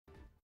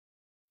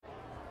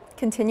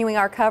Continuing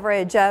our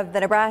coverage of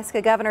the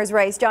Nebraska governor's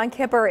race, John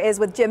Kipper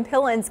is with Jim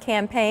Pillen's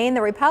campaign,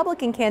 the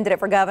Republican candidate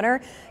for governor.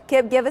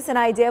 Kip, give us an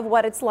idea of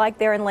what it's like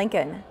there in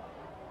Lincoln.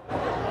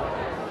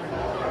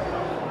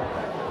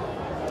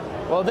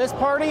 Well, this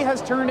party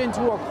has turned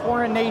into a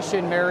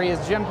coronation, Mary,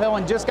 as Jim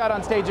Pillen just got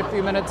on stage a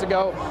few minutes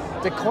ago,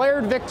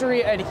 declared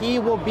victory, and he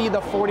will be the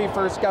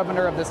 41st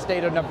governor of the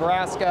state of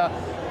Nebraska.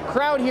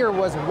 Crowd here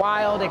was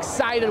wild,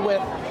 excited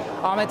with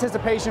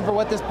anticipation for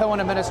what this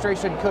Pillen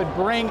administration could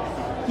bring.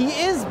 He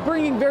is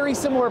bringing very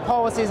similar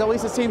policies, at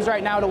least it seems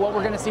right now, to what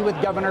we're going to see with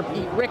Governor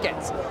Pete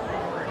Ricketts.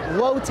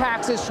 Low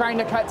taxes, trying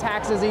to cut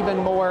taxes even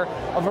more,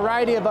 a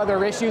variety of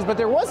other issues. But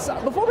there was,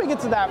 before we get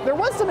to that, there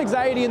was some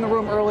anxiety in the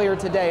room earlier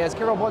today as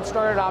Carol Blood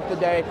started off the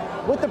day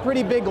with a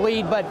pretty big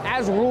lead. But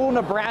as rural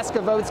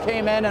Nebraska votes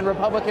came in and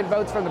Republican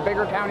votes from the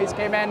bigger counties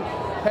came in,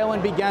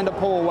 Pillen began to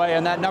pull away,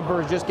 and that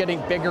number is just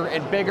getting bigger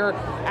and bigger.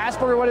 As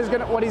for what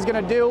he's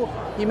going to do,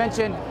 he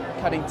mentioned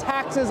cutting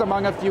taxes,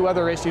 among a few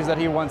other issues that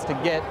he wants to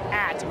get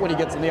at when he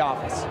gets in the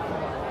office.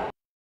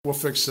 We'll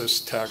fix this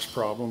tax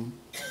problem.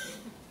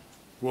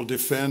 We'll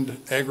defend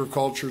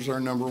agriculture as our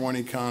 #1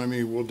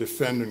 economy. We'll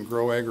defend and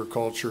grow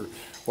agriculture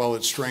while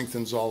it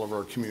strengthens all of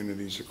our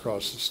communities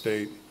across the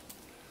state.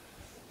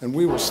 And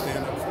we will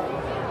stand up for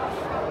it.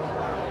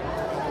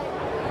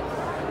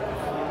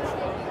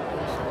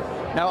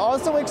 Now,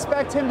 also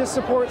expect him to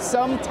support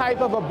some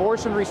type of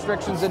abortion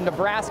restrictions in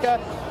Nebraska.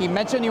 He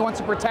mentioned he wants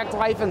to protect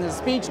life in his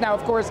speech. Now,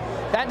 of course,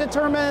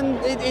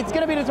 it's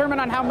going to be determined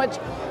on how much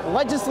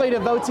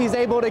legislative votes he's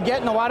able to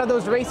get, and a lot of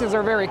those races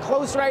are very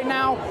close right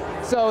now,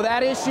 so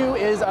that issue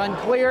is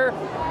unclear.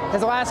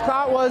 His last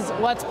thought was,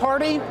 let's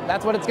party.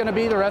 That's what it's going to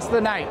be the rest of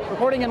the night.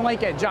 Reporting in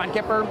Lincoln, John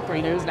Kipper,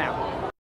 3 News Now.